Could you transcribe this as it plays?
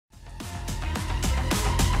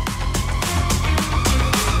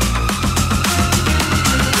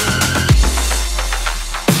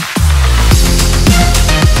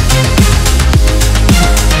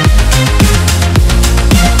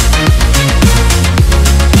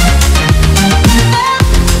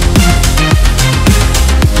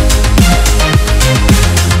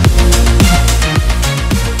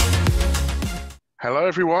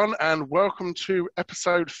everyone, and welcome to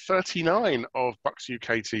episode 39 of Bucs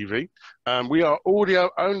UK TV. We are audio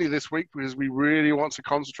only this week because we really want to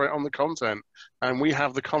concentrate on the content. And we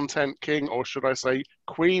have the content king, or should I say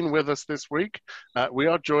queen, with us this week. We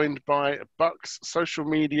are joined by Bucs social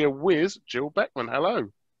media whiz, Jill Beckman. Hello.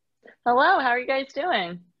 Hello, how are you guys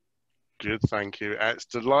doing? Good, thank you. It's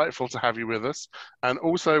delightful to have you with us. And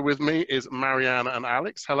also with me is Marianne and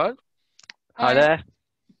Alex. Hello. Hi there.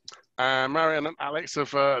 Marianne and Alex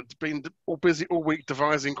have been all busy all week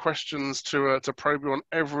devising questions to probe you on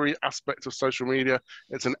every aspect of social media.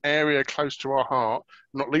 It's an area close to our heart,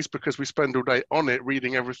 not least because we spend all day on it,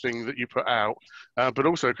 reading everything that you put out, but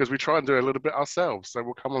also because we try and do a little bit ourselves. So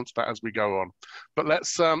we'll come on to that as we go on. But let's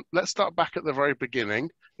start back at the very beginning,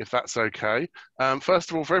 if that's okay. First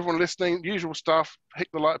of all, for everyone listening, usual stuff: hit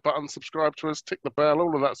the like button, subscribe to us, tick the bell,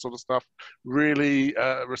 all of that sort of stuff. Really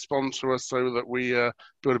respond to us so that we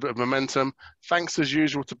build a bit of momentum. Thanks as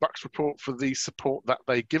usual to Bucs Report for the support that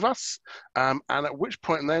they give us. And at which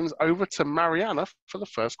point then over to Mariana for the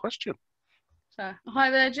first question. So, hi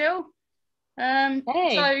there, Jill. Hey.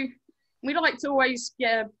 So we like to always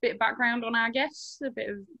get a bit of background on our guests, a bit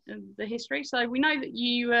of the history. So we know that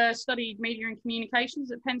you studied media and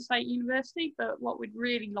communications at Penn State University, but what we'd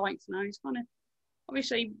really like to know is kind of,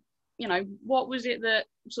 obviously, you know, what was it that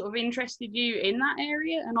sort of interested you in that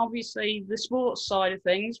area? And obviously the sports side of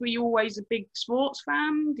things, were you always a big sports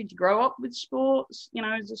fan? Did you grow up with sports, you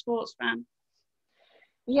know, as a sports fan?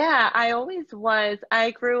 Yeah, I always was.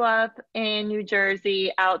 I grew up in New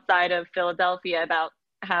Jersey, outside of Philadelphia, about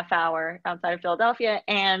a half hour outside of Philadelphia.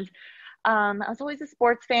 And I was always a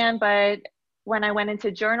sports fan, but when I went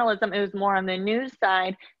into journalism, it was more on the news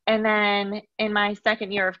side. And then in my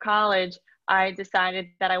second year of college, I decided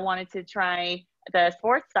that I wanted to try the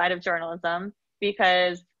sports side of journalism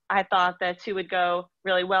because I thought the two would go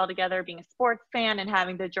really well together, being a sports fan and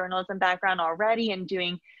having the journalism background already and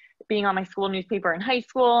being on my school newspaper in high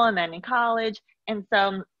school and then in college. And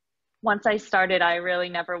so once I started, I really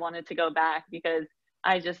never wanted to go back because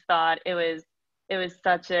I just thought it was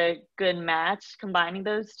such a good match combining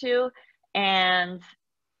those two. And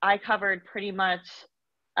I covered pretty much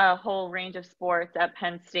a whole range of sports at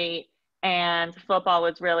Penn State, and football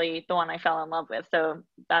was really the one I fell in love with. So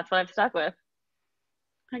that's what I've stuck with.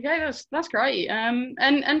 Okay, that's great.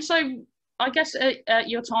 And so I guess at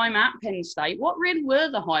your time at Penn State, what really were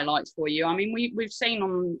the highlights for you? I mean, we've seen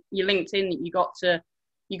on your LinkedIn that you got to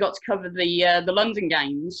cover the London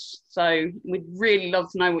games. So we'd really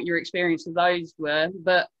love to know what your experience of those were.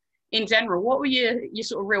 But in general, what were your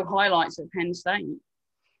sort of real highlights at Penn State?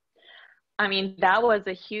 I mean, that was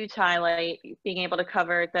a huge highlight, being able to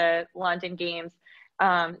cover the London games.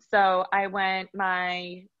 So I went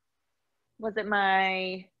my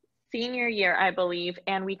senior year, I believe,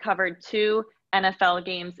 and we covered 2 NFL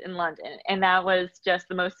games in London. And that was just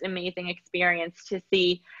the most amazing experience to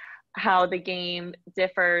see how the game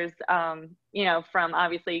differs, you know, from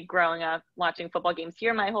obviously growing up watching football games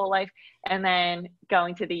here my whole life and then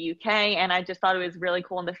going to the UK. And I just thought it was really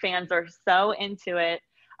cool. And the fans are so into it.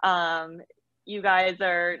 You guys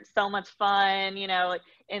are so much fun, you know,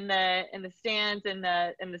 in the stands, in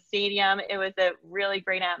the stadium. It was a really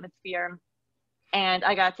great atmosphere. And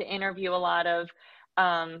I got to interview a lot of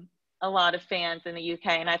fans in the UK,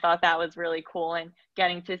 and I thought that was really cool, and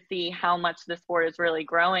getting to see how much the sport is really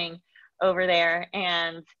growing over there.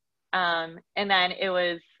 And then it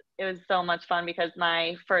was so much fun because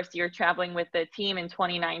my first year traveling with the team in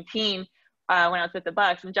 2019, when I was with the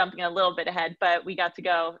Bucs, I'm jumping a little bit ahead, but we got to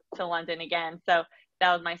go to London again. So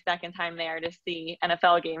that was my second time there to see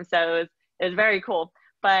NFL games. So it was very cool.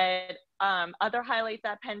 But other highlights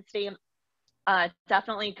at Penn State,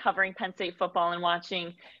 definitely covering Penn State football and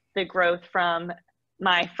watching the growth from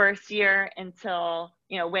my first year until,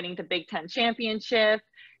 you know, winning the Big Ten championship,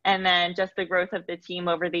 and then just the growth of the team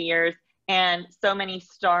over the years. And so many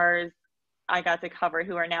stars I got to cover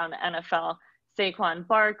who are now in the NFL: Saquon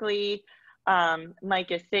Barkley, Mike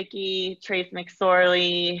Gesicki, Trace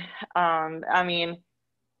McSorley. I mean,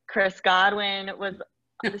 Chris Godwin was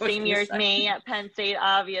the same year as me at Penn State,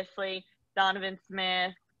 obviously. Donovan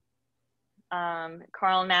Smith.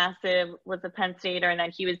 Carl Nassib was a Penn Stater, and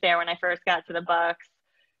then he was there when I first got to the Bucs.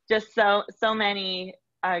 Just so many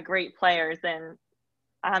great players, and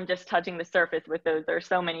I'm just touching the surface with those. There's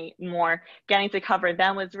so many more. Getting to cover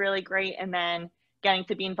them was really great, and then getting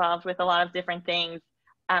to be involved with a lot of different things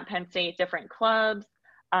at Penn State, different clubs,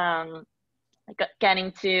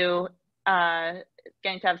 getting to have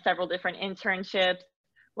several different internships,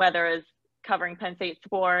 whether it's covering Penn State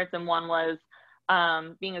sports, and one was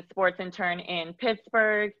being a sports intern in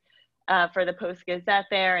Pittsburgh for the Post-Gazette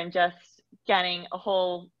there, and just getting a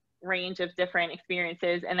whole range of different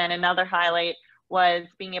experiences. And then another highlight was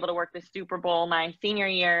being able to work the Super Bowl my senior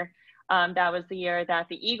year. That was the year that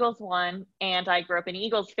the Eagles won, and I grew up an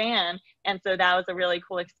Eagles fan. And so that was a really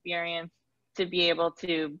cool experience to be able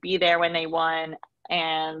to be there when they won.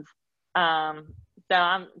 And so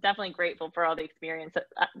I'm definitely grateful for all the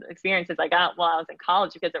experiences I got while I was in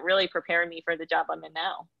college, because it really prepared me for the job I'm in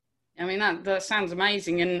now. I mean, that sounds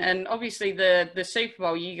amazing, and obviously the Super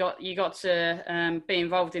Bowl, you got to be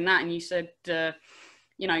involved in that, and you said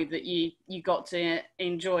you know that you got to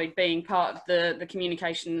enjoy being part of the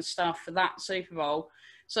communications staff for that Super Bowl.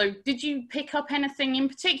 So did you pick up anything in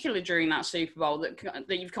particular during that Super Bowl that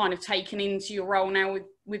you've kind of taken into your role now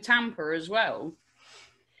with Tampa as well?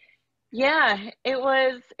 Yeah, it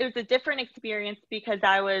was a different experience because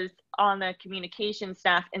I was on the communication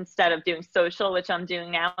staff instead of doing social, which I'm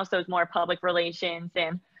doing now. So it's more public relations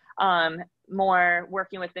and more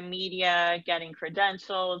working with the media, getting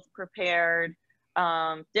credentials prepared,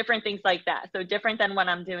 different things like that. So different than what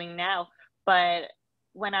I'm doing now. But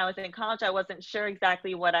when I was in college, I wasn't sure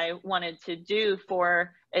exactly what I wanted to do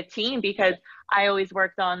for a team, because I always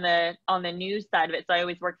worked on the news side of it. So I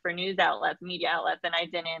always worked for news outlets, media outlets, and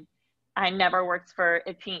I never worked for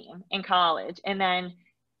a team in college. And then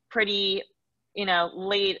pretty,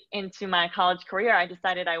 late into my college career, I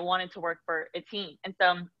decided I wanted to work for a team. And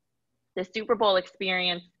so the Super Bowl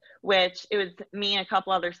experience, which it was me and a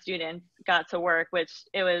couple other students got to work, which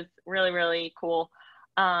it was really, really cool.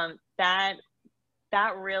 That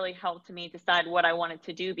really helped me decide what I wanted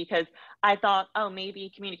to do, because I thought, oh,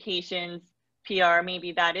 maybe communications, PR,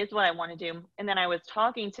 maybe that is what I want to do. And then I was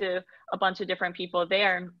talking to a bunch of different people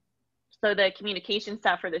there. So the communication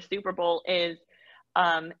staff for the Super Bowl is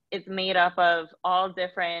made up of all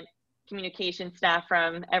different communication staff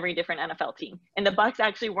from every different NFL team. And the Bucs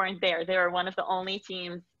actually weren't there. They were one of the only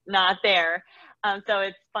teams not there. So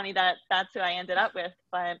it's funny that that's who I ended up with.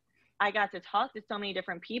 But I got to talk to so many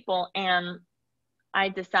different people, and I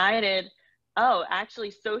decided, oh,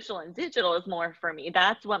 actually social and digital is more for me.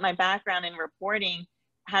 That's what my background in reporting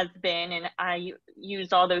has been. And I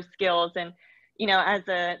used all those skills. And, as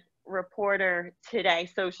a reporter today,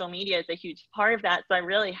 social media is a huge part of that. So I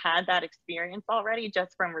really had that experience already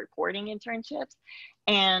just from reporting internships.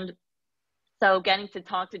 And so getting to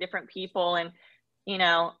talk to different people and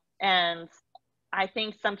I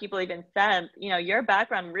think some people even said, your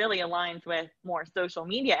background really aligns with more social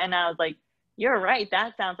media. And I was like, you're right.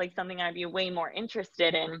 That sounds like something I'd be way more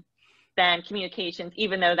interested in than communications,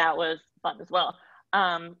 even though that was fun as well.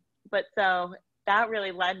 But so that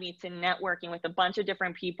really led me to networking with a bunch of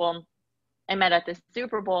different people I met at the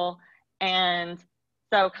Super Bowl. And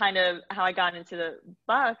so kind of how I got into the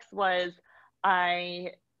Bucs was I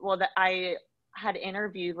had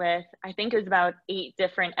interviewed with, I think it was about 8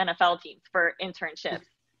 different NFL teams for internships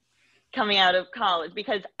coming out of college,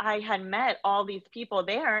 because I had met all these people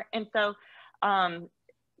there. And so,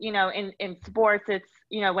 in sports, it's,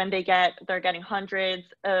 when they're getting hundreds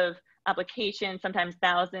of applications, sometimes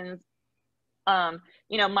thousands.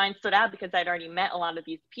 Mine stood out because I'd already met a lot of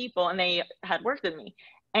these people and they had worked with me.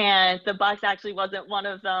 And the Bucs actually wasn't one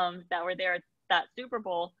of them that were there at that Super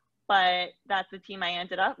Bowl, but that's the team I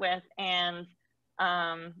ended up with. And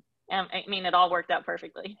it all worked out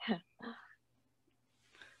perfectly.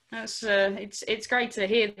 That's it's great to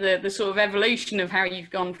hear the sort of evolution of how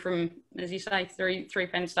you've gone from, as you say, through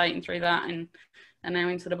Penn State and through that, and now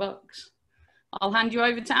into the Bucs. I'll hand you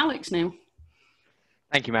over to Alex now.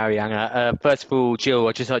 Thank you, Mariana. First of all, Jill,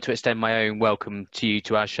 I'd just like to extend my own welcome to you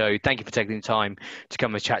to our show. Thank you for taking the time to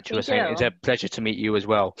come and chat to us. Thank you. It's a pleasure to meet you as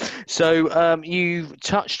well. So you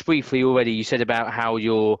touched briefly already, you said about how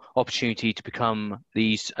your opportunity to become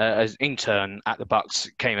as intern at the Bucs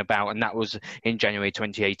came about, and that was in January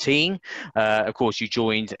 2018. Of course, you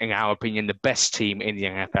joined, in our opinion, the best team in the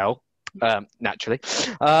NFL. Naturally.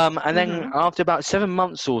 And then after about 7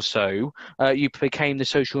 months or so, you became the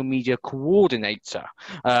social media coordinator.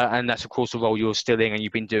 And that's, of course, a role you're still in and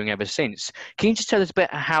you've been doing ever since. Can you just tell us a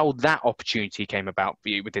bit how that opportunity came about for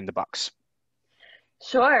you within the Bucs?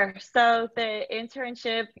 Sure. So the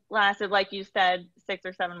internship lasted, like you said, 6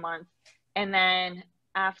 or 7 months. And then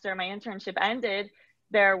after my internship ended,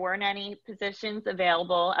 there weren't any positions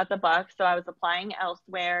available at the Bucs. So I was applying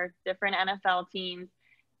elsewhere, different NFL teams.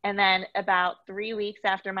 And then about 3 weeks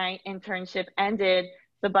after my internship ended,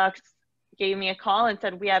 the Bucs gave me a call and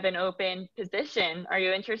said, we have an open position. Are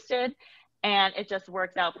you interested? And it just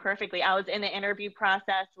worked out perfectly. I was in the interview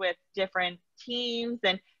process with different teams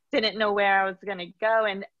and didn't know where I was going to go.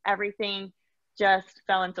 And everything just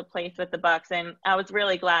fell into place with the Bucs. And I was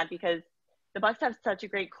really glad, because the Bucs have such a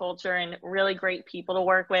great culture and really great people to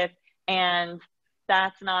work with. And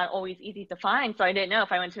that's not always easy to find. So I didn't know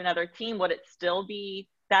if I went to another team, would it still be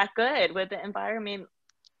that good? Would the environment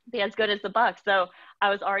be as good as the Bucs? So I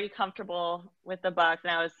was already comfortable with the Bucs,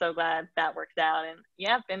 and I was so glad that worked out. And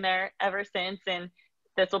yeah, I've been there ever since, and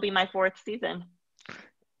this will be my 4th season.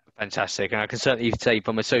 Fantastic. And I can certainly say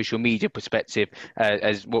from a social media perspective,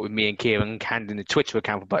 as what with me and Kieran handling the Twitter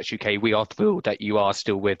account for Bucs UK, we are thrilled that you are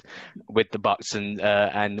still with the Bucs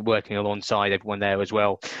and working alongside everyone there as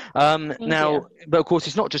well. Thank you. But of course,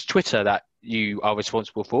 it's not just Twitter that you are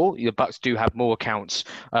responsible for. The Bucs do have more accounts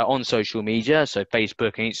on social media, so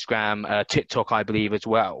Facebook and Instagram, TikTok, I believe, as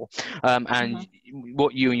well. And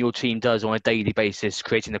what you and your team does on a daily basis,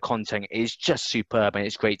 creating the content, is just superb, and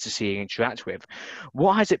it's great to see and interact with.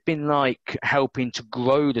 What has it been like helping to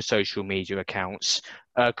grow the social media accounts,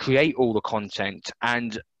 create all the content,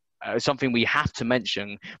 and something we have to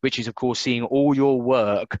mention, which is, of course, seeing all your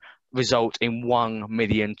work result in 1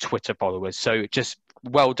 million Twitter followers? So just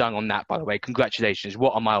well done on that, by the way. Congratulations.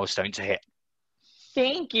 What a milestone to hit.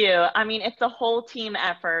 Thank you. I mean, it's a whole team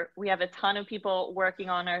effort. We have a ton of people working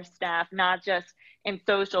on our staff, not just in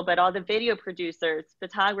social, but all the video producers,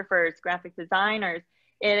 photographers, graphic designers.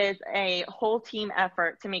 It is a whole team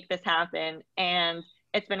effort to make this happen. And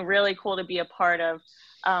it's been really cool to be a part of.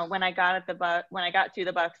 When I got to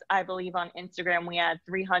the Bucs, I believe on Instagram we had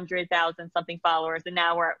 300,000 something followers, and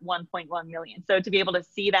now we're at 1.1 million. So to be able to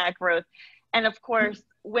see that growth, and of course,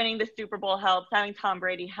 winning the Super Bowl helps, having Tom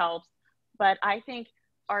Brady helps. But I think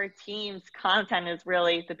our team's content is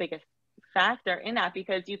really the biggest factor in that,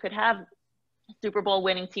 because you could have a Super Bowl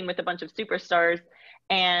winning team with a bunch of superstars,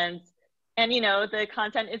 and you know, the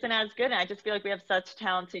content isn't as good. And I just feel like we have such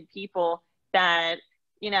talented people that,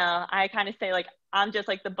 you know, I kind of say, like, I'm just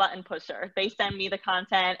like the button pusher. They send me the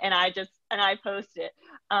content and I post it.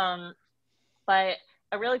 But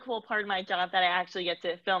a really cool part of my job that I actually get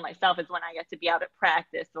to film myself is when I get to be out at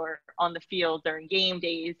practice or on the field during game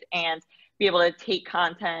days and be able to take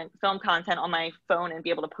content, film content on my phone and be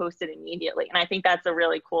able to post it immediately. And I think that's a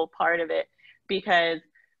really cool part of it, because,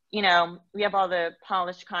 you know, we have all the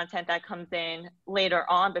polished content that comes in later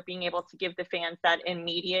on, but being able to give the fans that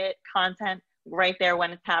immediate content right there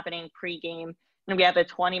when it's happening pre-game, and we have a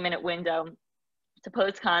 20-minute window to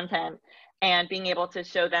post content, and being able to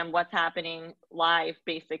show them what's happening live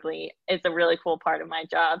basically is a really cool part of my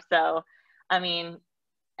job. So, I mean,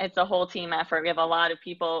 it's a whole team effort. We have a lot of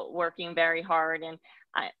people working very hard, and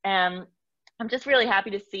I'm just really happy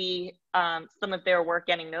to see some of their work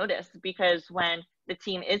getting noticed, because when the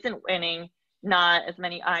team isn't winning, not as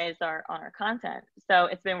many eyes are on our content. So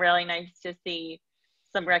it's been really nice to see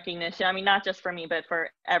some recognition. I mean, not just for me, but for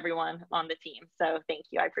everyone on the team. So thank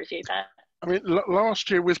you. I appreciate that. I mean, last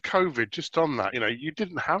year with COVID, just on that, you know, you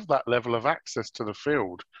didn't have that level of access to the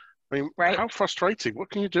field. I mean, right. How frustrating. What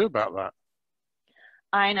can you do about that?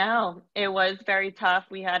 I know. It was very tough.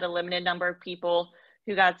 We had a limited number of people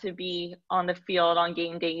who got to be on the field on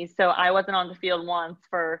game days. So I wasn't on the field once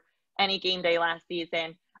for any game day last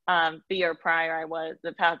season. The year prior I was,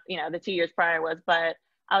 the 2 years prior I was, but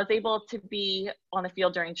I was able to be on the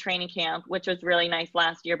field during training camp, which was really nice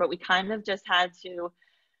last year, but we kind of had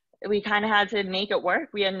to make it work.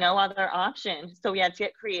 We had no other option. So we had to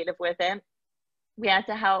get creative with it. We had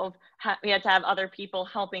to have other people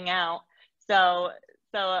helping out. So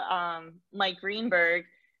Mike Greenberg,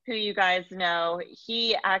 who you guys know,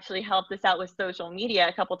 he actually helped us out with social media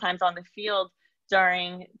a couple times on the field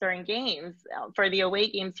during games. For the away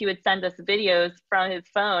games, he would send us videos from his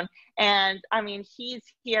phone. And I mean, he's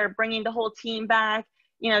here bringing the whole team back,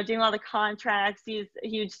 you know, doing all the contracts. He's a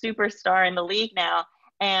huge superstar in the league now.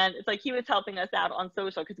 And it's like he was helping us out on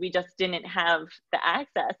social because we just didn't have the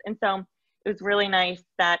access. And so it was really nice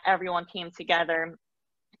that everyone came together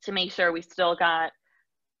to make sure we still got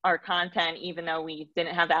our content, even though we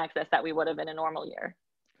didn't have the access that we would have in a normal year.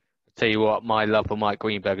 Tell you what, my love for Mike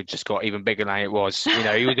Greenberg had just got even bigger than it was. You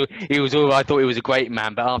know, he was all. I thought he was a great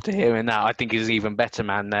man, but after hearing that, I think he's an even better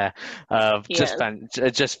man there. Just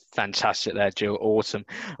fantastic there, Jill. Awesome.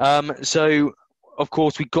 So, of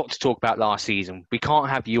course, we got to talk about last season. We can't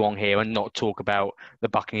have you on here and not talk about the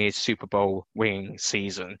Buccaneers Super Bowl winning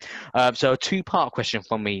season. So a two-part question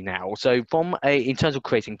from me now. So in terms of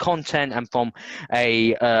creating content and from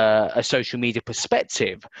a social media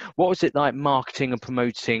perspective, what was it like marketing and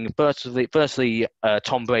promoting firstly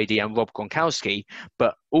Tom Brady and Rob Gronkowski,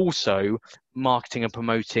 but also marketing and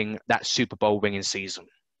promoting that Super Bowl winning season?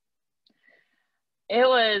 It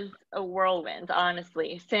was a whirlwind,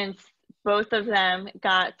 honestly. Since both of them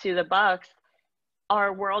got to the Bucs,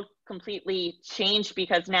 our world completely changed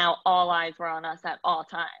because now all eyes were on us at all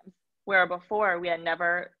times. Where before we had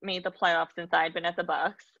never made the playoffs since I'd been at the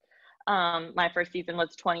Bucs. my first season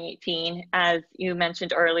was 2018, as you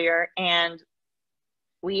mentioned earlier, and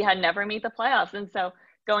we had never made the playoffs. And so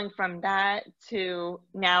going from that to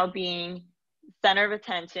now being center of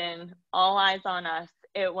attention, all eyes on us,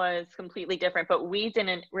 it was completely different. But we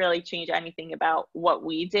didn't really change anything about what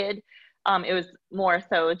we did. It was more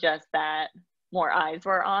so just that more eyes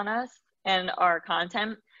were on us and our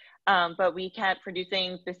content. But we kept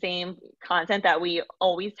producing the same content that we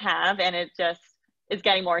always have, and it just is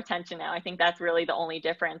getting more attention now. I think that's really the only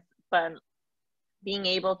difference. But being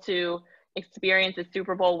able to experience a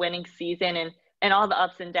Super Bowl winning season and all the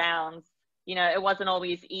ups and downs, you know, it wasn't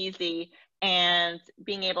always easy. And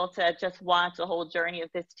being able to just watch the whole journey of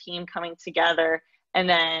this team coming together, and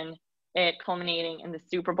then it culminating in the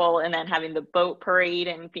Super Bowl, and then having the boat parade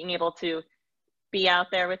and being able to be out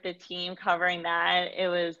there with the team covering that, it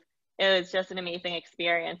was just an amazing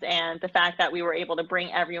experience. And the fact that we were able to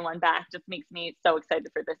bring everyone back just makes me so excited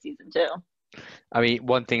for this season too. I mean,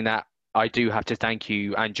 one thing that I do have to thank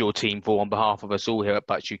you and your team for on behalf of us all here at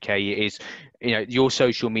Bucs UK is, you know, your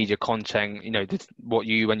social media content, you know, what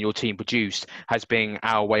you and your team produced has been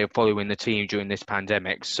our way of following the team during this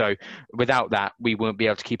pandemic. So without that, we wouldn't be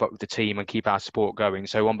able to keep up with the team and keep our support going.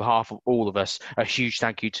 So on behalf of all of us, a huge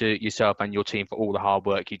thank you to yourself and your team for all the hard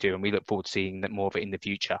work you do. And we look forward to seeing more of it in the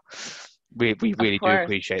future. We really do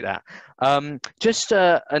appreciate that. Just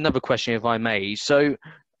another question, if I may. So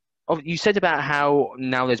you said about how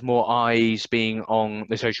now there's more eyes being on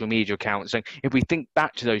the social media accounts. And if we think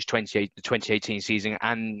back to those 2018 season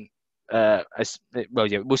and we'll stick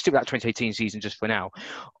with that 2018 season just for now.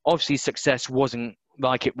 Obviously, success wasn't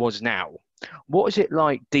like it was now. What is it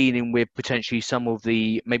like dealing with potentially some of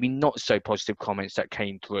the maybe not so positive comments that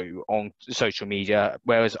came through on social media?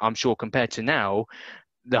 Whereas I'm sure compared to now,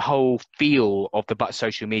 the whole feel of the Bucs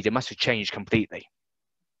social media must have changed completely.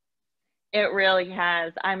 It really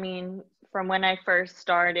has. I mean, from when I first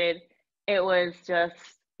started, it was just,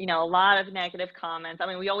 you know, a lot of negative comments. I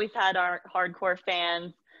mean, we always had our hardcore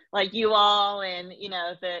fans like you all and, you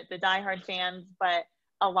know, the diehard fans, but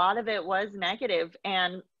a lot of it was negative.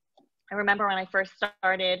 And I remember when I first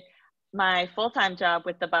started my full-time job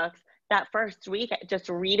with the Bucs, that first week, just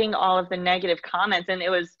reading all of the negative comments, and it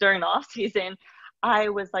was during the off season, I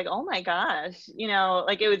was like, oh my gosh, you know,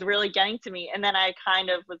 like it was really getting to me. And then I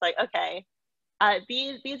kind of was like, okay,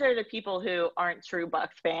 these are the people who aren't true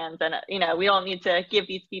Bucs fans. And, you know, we don't need to give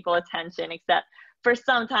these people attention, except for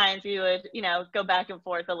sometimes we would, you know, go back and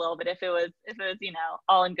forth a little bit if it was, you know,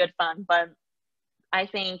 all in good fun. But I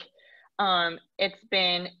think it's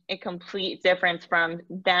been a complete difference from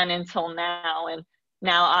then until now. And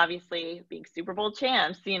now, obviously, being Super Bowl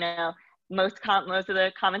champs, you know, most of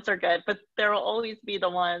the comments are good, but there will always be the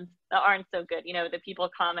ones that aren't so good. You know, the people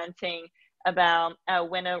commenting about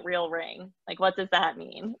win a real ring. Like, what does that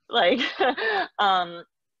mean? Like,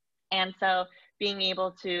 and so being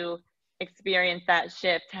able to experience that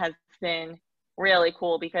shift has been really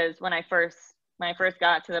cool, because when I first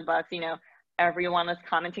got to the Bucs, you know, everyone was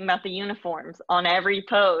commenting about the uniforms on every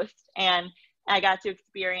post, and I got to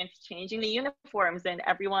experience changing the uniforms and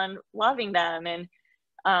everyone loving them, and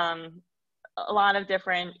a lot of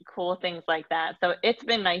different cool things like that. So it's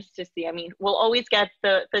been nice to see. I mean, we'll always get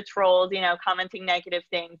the trolls, you know, commenting negative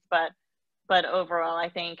things, but overall, I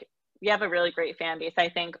think we have a really great fan base. I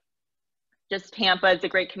think just Tampa is a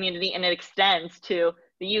great community, and it extends to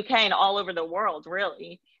the UK and all over the world,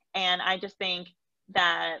 really. And I just think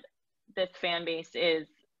that this fan base is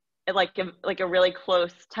like a really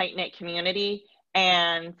close, tight-knit community,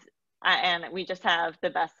 and we just have the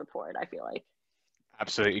best support, I feel like.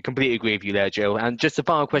 Absolutely, completely agree with you there, Jill. And just a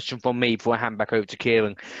final question from me before I hand back over to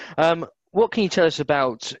Kieran. What can you tell us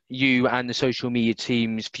about you and the social media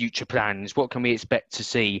team's future plans? What can we expect to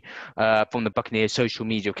see from the Buccaneers social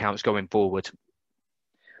media accounts going forward?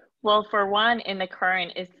 Well, for one, In the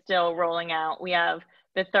Current is still rolling out. We have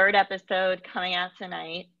the 3rd episode coming out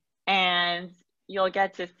tonight, and you'll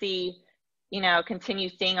get to see, you know, continue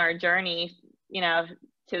seeing our journey, you know,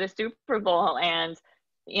 to the Super Bowl, and,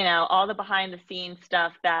 you know, all the behind the scenes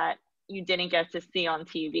stuff that you didn't get to see on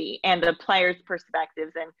TV, and the players'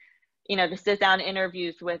 perspectives, and, you know, the sit down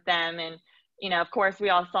interviews with them. And, you know, of course we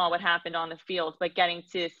all saw what happened on the field, but getting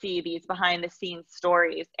to see these behind the scenes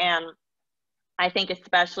stories. And I think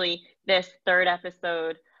especially this 3rd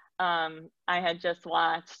episode, I had just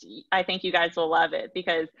watched, I think you guys will love it,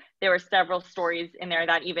 because there were several stories in there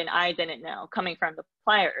that even I didn't know coming from the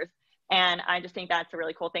players. And I just think that's a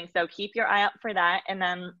really cool thing. So keep your eye out for that. And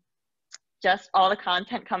then just all the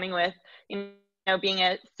content coming with, you know, being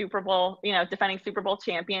a Super Bowl, you know, defending Super Bowl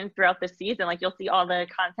champions throughout the season. Like, you'll see all the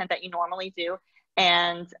content that you normally do.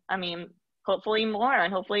 And I mean, hopefully more,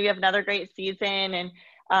 and hopefully we have another great season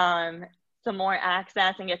and some more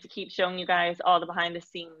access and get to keep showing you guys all the behind the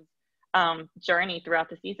scenes journey throughout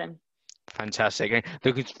the season. Fantastic. And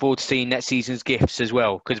looking forward to seeing next season's gifts as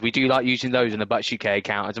well, because we do like using those on the Bucs UK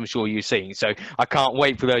account, as I'm sure you've seen. So I can't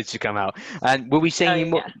wait for those to come out. And will we see any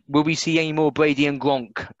more? Will we see any more Brady and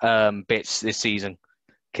Gronk bits this season?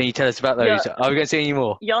 Can you tell us about those? Are we going to see any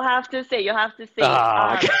more? You'll have to see.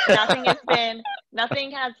 Okay.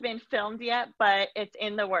 Nothing has been filmed yet, but it's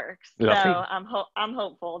in the works. Lovely. So I'm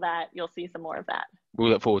hopeful that you'll see some more of that.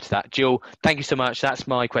 We'll look forward to that. Jill, thank you so much. That's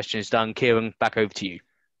my questions done. Kieran, back over to you.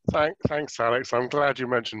 Thanks, Alex. I'm glad you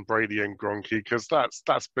mentioned Brady and Gronky, because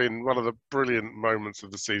that's been one of the brilliant moments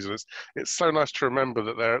of the season. It's so nice to remember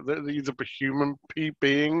that these are human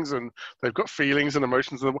beings and they've got feelings and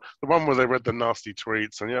emotions. The one where they read the nasty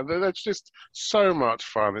tweets, and they're just so much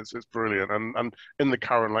fun. It's brilliant. And in the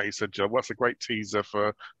current, like you said, Jill, what's a great teaser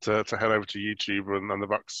to head over to YouTube and the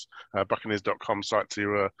Bucs Buccaneers.com site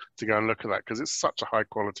to go and look at that, because it's such a high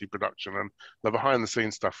quality production, and the behind the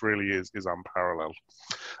scenes stuff really is unparalleled.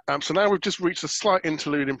 So now we've just reached a slight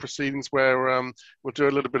interlude in proceedings where we'll do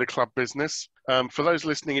a little bit of club business. For those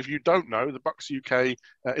listening, if you don't know, the Bucs UK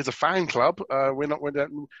is a fan club. We're not,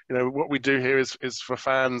 what we do here is for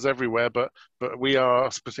fans everywhere, but we are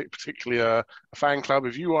particularly a fan club.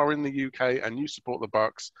 If you are in the UK and you support the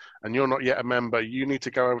Bucs and you're not yet a member, you need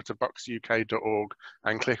to go over to bucsuk.org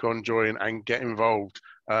and click on join and get involved.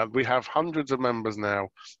 We have hundreds of members now.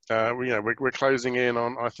 We're closing in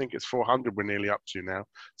on, I think it's 400 we're nearly up to now.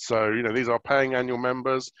 So, these are paying annual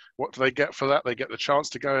members. What do they get for that? They get the chance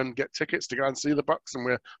to go and get tickets to go and see the Bucs, and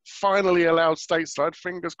we're finally allowed stateside.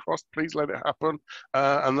 Fingers crossed, please let it happen.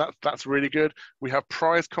 And that's really good. We have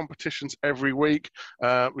prize competitions every week.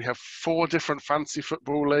 We have 4 different fantasy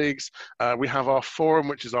football leagues. We have our forum,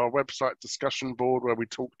 which is our website discussion board where we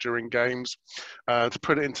talk during games. To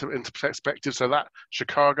put it into perspective, so that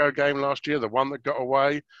Chicago game last year, the one that got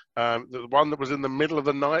away, the one that was in the middle of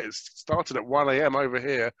the night, it started at 1 a.m. over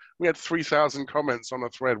here. We had 3,000 comments on a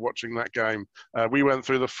thread watching that game. We went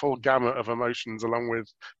through the full gamut of emotions along with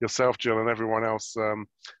yourself, Jill, and everyone else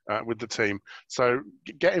with the team. So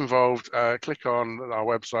get involved, click on our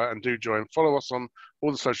website and do join. Follow us on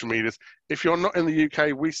all the social medias. If you're not in the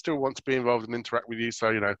UK, we still want to be involved and interact with you.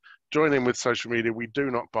 So, join in with social media. We do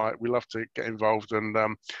not bite. We love to get involved, and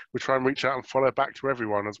we try and reach out and follow back to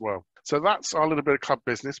everyone as well. So that's our little bit of club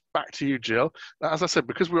business. Back to you, Jill. As I said,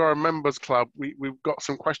 because we are a members club, we've got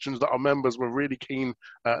some questions that our members were really keen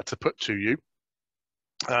to put to you.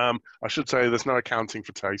 I should say there's no accounting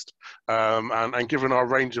for taste. And given our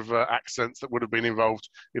range of accents that would have been involved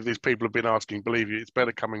if these people have been asking, believe you, it's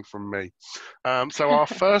better coming from me. So our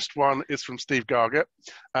first one is from Steve Gargett.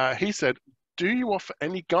 He said, do you offer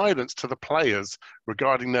any guidance to the players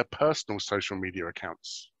regarding their personal social media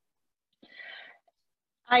accounts?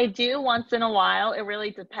 I do once in a while. It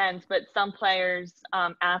really depends, but some players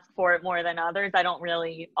ask for it more than others. I don't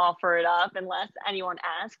really offer it up unless anyone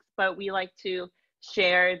asks, but we like to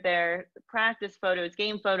share their practice photos,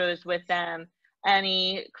 game photos with them,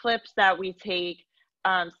 any clips that we take.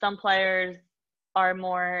 Some players are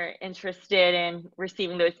more interested in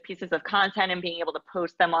receiving those pieces of content and being able to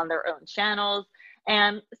post them on their own channels.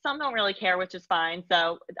 And some don't really care, which is fine.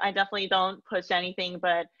 So I definitely don't push anything,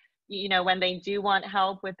 but when they do want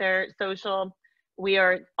help with their social, we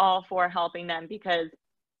are all for helping them, because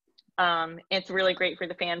it's really great for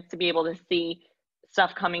the fans to be able to see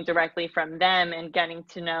stuff coming directly from them and getting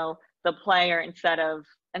to know the player instead of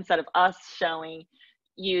us showing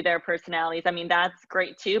you their personalities. I mean, that's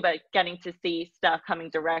great too, but getting to see stuff coming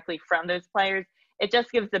directly from those players, it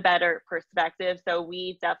just gives a better perspective. So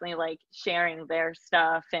we definitely like sharing their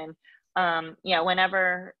stuff, and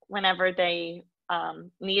whenever they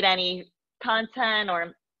need any content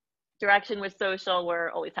or direction with social, we're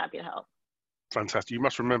always happy to help. Fantastic. You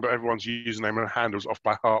must remember everyone's username and handles off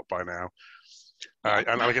by heart by now.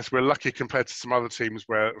 And I guess we're lucky compared to some other teams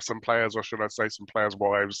where some players, or should I say some players'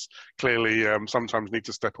 wives, clearly sometimes need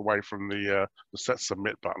to step away from the set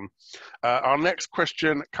submit button. Our next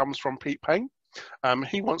question comes from Pete Payne.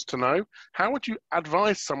 He wants to know, how would you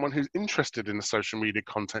advise someone who's interested in a social media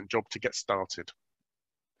content job to get started?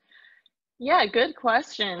 Yeah, good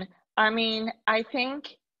question. I mean, I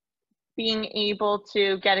think being able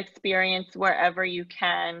to get experience wherever you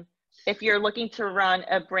can, if you're looking to run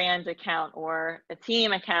a brand account or a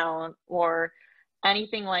team account or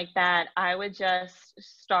anything like that, I would just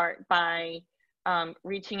start by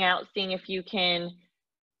reaching out, seeing if you can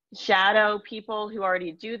shadow people who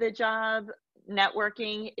already do the job.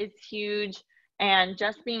 Networking is huge, and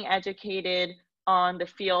just being educated on the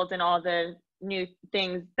field and all the new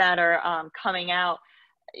things that are coming out,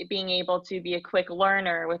 being able to be a quick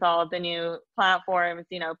learner with all of the new platforms,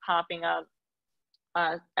 you know, popping up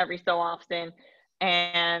every so often.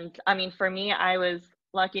 And I mean, for me, I was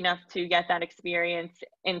lucky enough to get that experience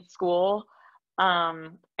in school,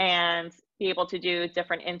 and be able to do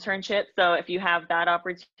different internships. So if you have that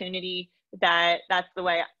opportunity, that's the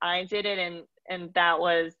way I did it. And that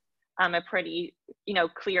was a pretty, you know,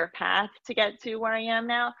 clear path to get to where I am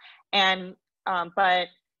now. And but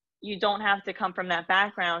you don't have to come from that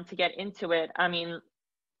background to get into it. I mean,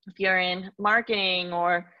 if you're in marketing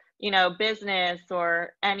or, you know, business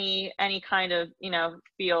or any kind of, you know,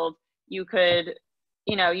 field, you could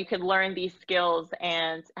learn these skills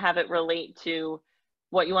and have it relate to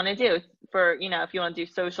what you want to do. For, you know, if you want to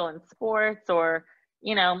do social and sports, or,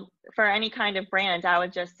 you know, for any kind of brand, I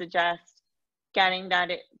would just suggest getting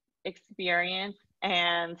that experience.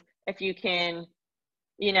 And if you can,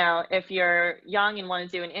 you know, if you're young and want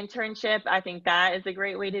to do an internship, I think that is a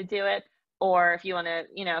great way to do it. Or if you want to,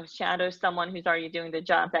 you know, shadow someone who's already doing the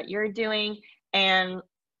job that you're doing, and,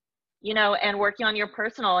 you know, and working on your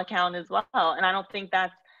personal account as well. And I don't think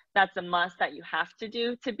that's a must that you have to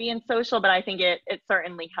do to be in social, but I think it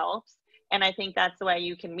certainly helps. And I think that's the way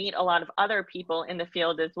you can meet a lot of other people in the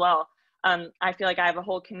field as well. I feel like I have a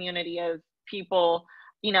whole community of people,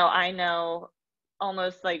 you know, I know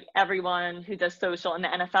almost like everyone who does social in the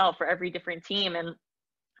NFL for every different team and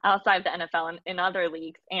outside the NFL and in other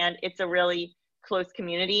leagues. And it's a really close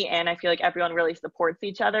community, and I feel like everyone really supports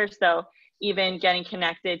each other. So even getting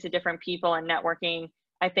connected to different people and networking,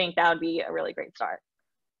 I think that would be a really great start.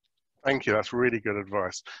 Thank you. That's really good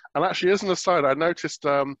advice. And actually, as an aside, I noticed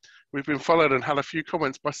we've been followed and had a few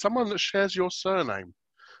comments by someone that shares your surname.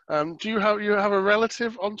 Do you have a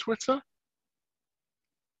relative on Twitter?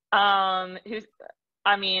 I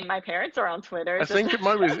mean, my parents are on Twitter. I think it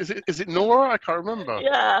might be. Is it Nora? I can't remember.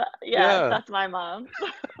 Yeah, that's my mom.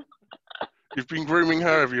 You've been grooming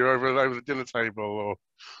her, have you, over the dinner table, or?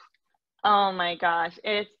 Oh my gosh,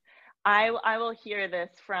 I will hear this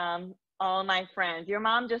from all my friends. Your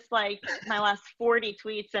mom just liked my last 40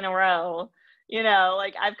 tweets in a row. You know,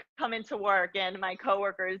 like I've come into work and my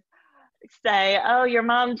coworkers say, oh, your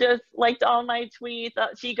mom just liked all my tweets.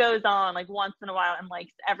 She goes on like once in a while and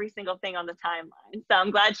likes every single thing on the timeline. So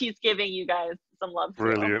I'm glad she's giving you guys some love too.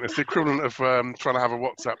 Brilliant. It's the equivalent of trying to have a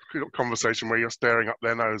WhatsApp conversation where you're staring up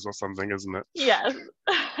their nose or something, isn't it? Yes.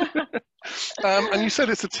 And you said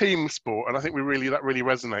it's a team sport, and I think that really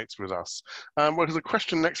resonates with us. Well, there's a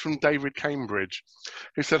question next from David Cambridge,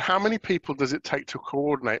 who said, how many people does it take to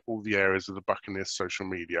coordinate all the areas of the Buccaneers social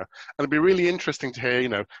media? And it'd be really interesting to hear, you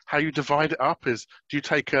know, how you divide it up. Do you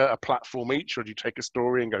take a platform each, or do you take a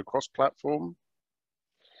story and go cross-platform?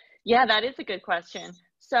 Yeah, that is a good question.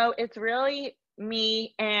 So it's really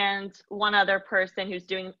me and one other person who's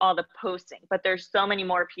doing all the posting, but there's so many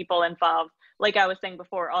more people involved. Like I was saying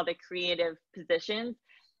before, all the creative positions.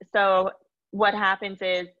 So what happens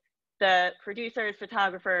is the producers,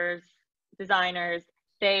 photographers, designers,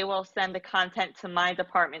 they will send the content to my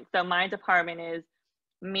department. So my department is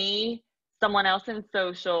me, someone else in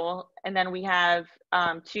social, and then we have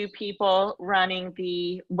 2 people running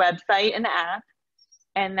the website and the app.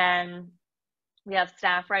 And then we have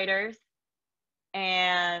staff writers,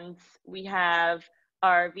 and we have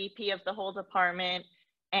our VP of the whole department.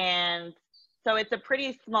 And so it's a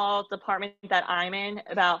pretty small department that I'm in,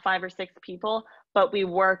 about 5 or 6 people, but we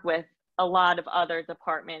work with a lot of other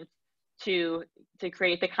departments to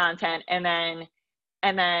create the content. And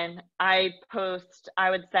then I post, I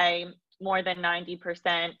would say, more than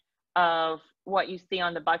 90% of what you see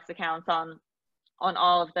on the Bucs accounts on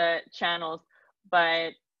all of the channels.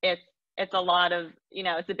 But it's a lot of, you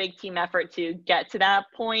know, it's a big team effort to get to that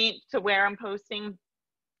point to where I'm posting.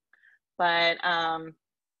 But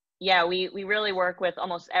yeah, we really work with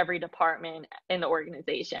almost every department in the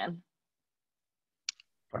organization.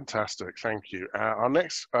 Fantastic, thank you. Our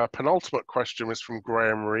next penultimate question is from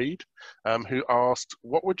Graham Reed, who asked,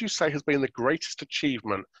 what would you say has been the greatest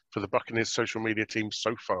achievement for the Buccaneers social media team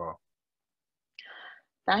so far?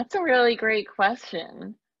 That's a really great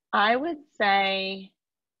question. I would say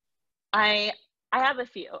I have a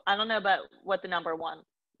few. I don't know about what the number one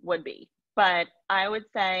would be, but I would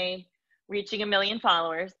say reaching 1 million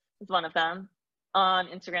followers is one of them on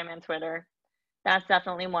Instagram and Twitter. That's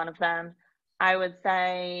definitely one of them. I would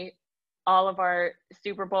say all of our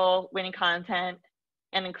Super Bowl winning content,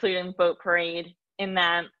 and including Boat Parade in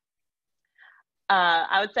that.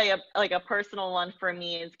 I would say a personal one for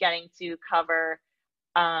me is getting to cover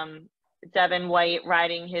Devin White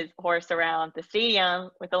riding his horse around the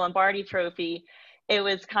stadium with the Lombardi Trophy. It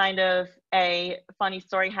was kind of a funny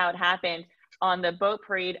story how it happened, on the boat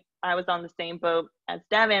parade, I was on the same boat as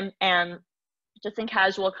Devin, and just in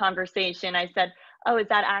casual conversation, I said, "Oh, is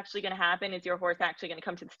that actually going to happen? Is your horse actually going to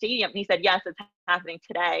come to the stadium?" And he said, "Yes, it's happening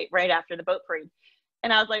today, right after the boat parade."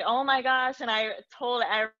 And I was like, "Oh my gosh." And I told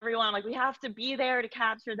everyone, I'm like, "We have to be there to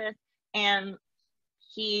capture this." And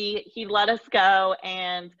he let us go.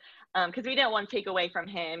 And because we didn't want to take away from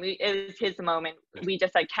him, it was his moment. We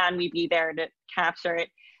just said, "Can we be there to capture it?"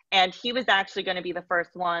 And he was actually going to be the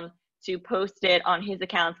first one to post it on his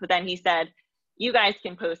accounts. But then he said, "You guys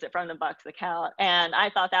can post it from the Bucs account." And I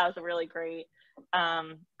thought that was a really great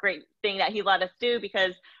thing that he let us do,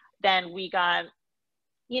 because then we got,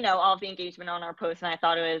 all of the engagement on our post. And I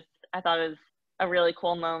thought it was a really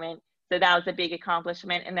cool moment. So that was a big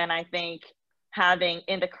accomplishment. And then I think having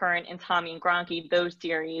In the Current and Tommy and Gronky, those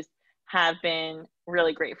series have been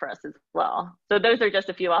really great for us as well. So those are just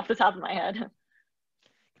a few off the top of my head.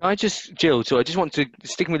 Jill, so I just want to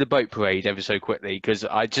stick with the boat parade ever so quickly, because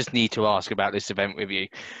I just need to ask about this event with you.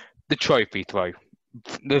 The trophy throw,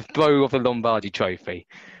 the throw of the Lombardi trophy.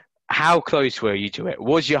 How close were you to it?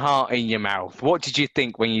 Was your heart in your mouth? What did you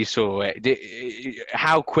think when you saw it?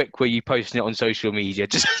 How quick were you posting it on social media?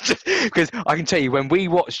 Just because I can tell you, when we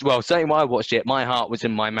watched, well, certainly when I watched it, my heart was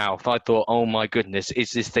in my mouth. I thought, oh my goodness,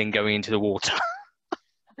 is this thing going into the water?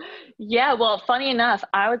 Yeah, well, funny enough,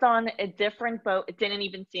 I was on a different boat, didn't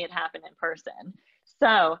even see it happen in person.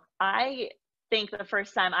 So I think the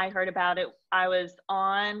first time I heard about it, I was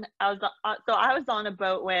on a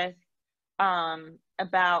boat with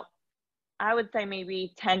about, I would say,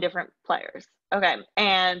 maybe 10 different players. Okay.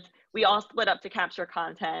 And we all split up to capture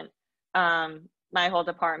content. My whole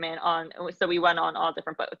department so we went on all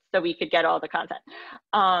different boats so we could get all the content.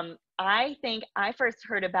 I think I first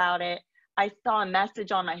heard about it, I saw a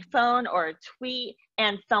message on my phone or a tweet,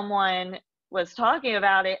 and someone was talking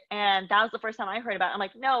about it. And that was the first time I heard about it. I'm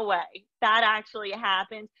like, no way, that actually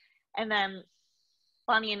happened. And then,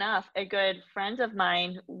 funny enough, a good friend of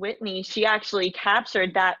mine, Whitney, she actually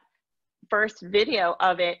captured that first video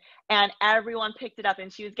of it, and everyone picked it up,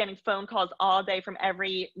 and she was getting phone calls all day from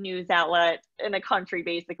every news outlet in the country,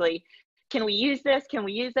 basically. Can we use this? Can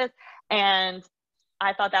we use this? And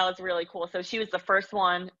I thought that was really cool. So she was the first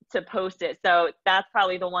one to post it. So that's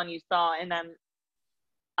probably the one you saw. And then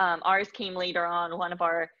ours came later on. One of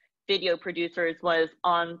our video producers was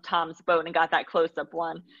on Tom's boat and got that close-up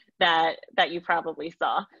one that you probably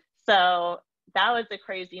saw. So that was a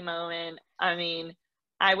crazy moment. I mean,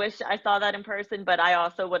 I wish I saw that in person, but I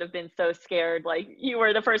also would have been so scared. Like, you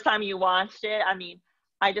were the first time you watched it. I mean,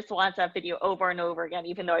 I just watched that video over and over again,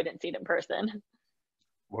 even though I didn't see it in person.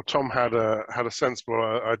 Well, Tom had a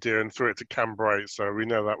sensible idea and threw it to Cambrai, so we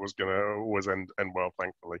know that was going to always end well,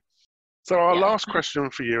 thankfully. So our last question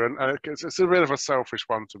for you, and it's a bit of a selfish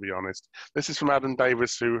one, to be honest. This is from Adam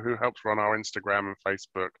Davis, who helps run our Instagram and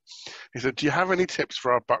Facebook. He said, "Do you have any tips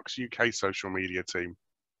for our Bucs UK social media team?"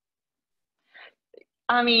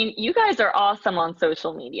 I mean, you guys are awesome on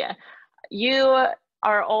social media. You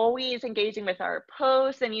are always engaging with our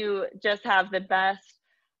posts, and you just have the best,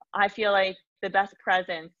 I feel like, the best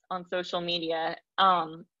presence on social media.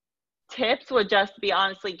 Tips would just be,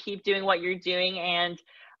 honestly, keep doing what you're doing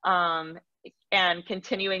and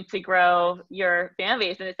continuing to grow your fan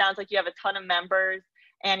base. And it sounds like you have a ton of members,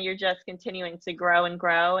 and you're just continuing to grow and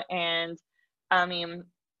grow. And I mean,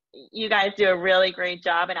 you guys do a really great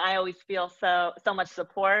job, and I always feel so much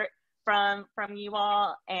support from you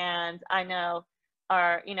all. And I know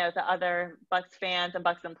the other Bucs fans and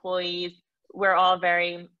Bucs employees, we're all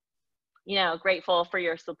very grateful for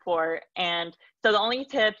your support. And so the only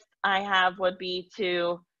tips I have would be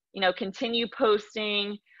to continue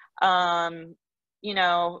posting,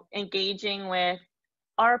 engaging with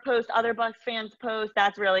our posts, other Bucs fans posts.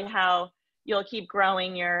 That's really how you'll keep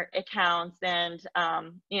growing your accounts and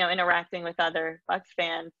interacting with other Bucs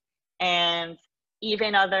fans, and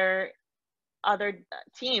even other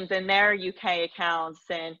teams in their UK accounts.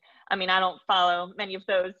 And I mean, I don't follow many of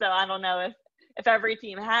those, so I don't know if every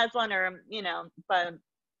team has one, or but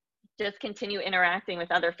just continue interacting with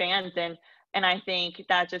other fans, and I think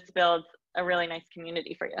that just builds a really nice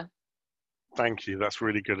community for you. Thank you. That's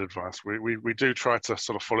really good advice. We do try to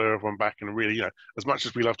sort of follow everyone back, and really, as much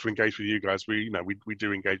as we love to engage with you guys, we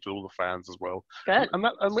do engage with all the fans as well. Good.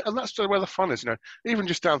 And that's where the fun is. Even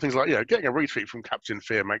just down things like getting a retweet from Captain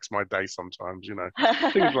Fear makes my day sometimes.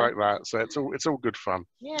 Things like that. So it's all good fun.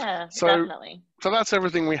 Yeah, so, definitely. So that's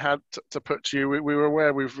everything we had to put to you. We were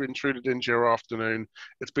aware we've intruded into your afternoon.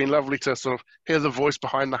 It's been lovely to sort of hear the voice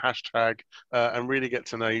behind the hashtag and really get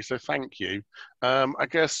to know you. So thank you. I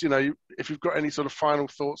guess, if you've got any sort of final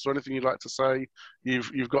thoughts or anything you'd like to say,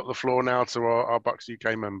 you've got the floor now to our Bucs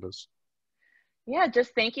UK members. Yeah,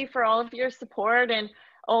 just thank you for all of your support and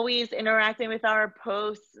always interacting with our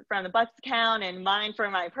posts from the Bucs account and mine for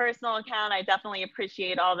my personal account. I definitely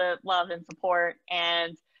appreciate all the love and support.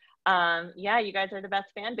 And yeah, you guys are the best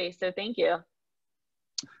fan base. So thank you.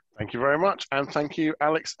 Thank you very much. And thank you,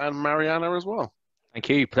 Alex and Mariana, as well. Thank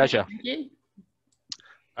you. Pleasure. Thank you.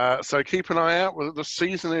 So keep an eye out. The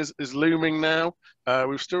season is looming now.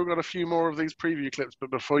 We've still got a few more of these preview clips, but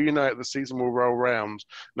before you know it, the season will roll round.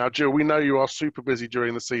 Now, Jill, we know you are super busy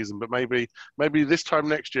during the season, but maybe this time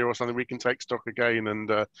next year or something, we can take stock again and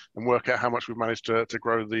work out how much we've managed to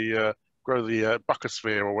grow the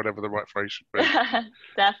Buccasphere, or whatever the right phrase should be.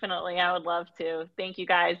 Definitely, I would love to. Thank you,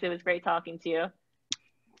 guys. It was great talking to you.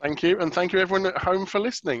 Thank you, and thank you everyone at home for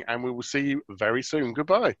listening, and we will see you very soon.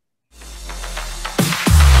 Goodbye.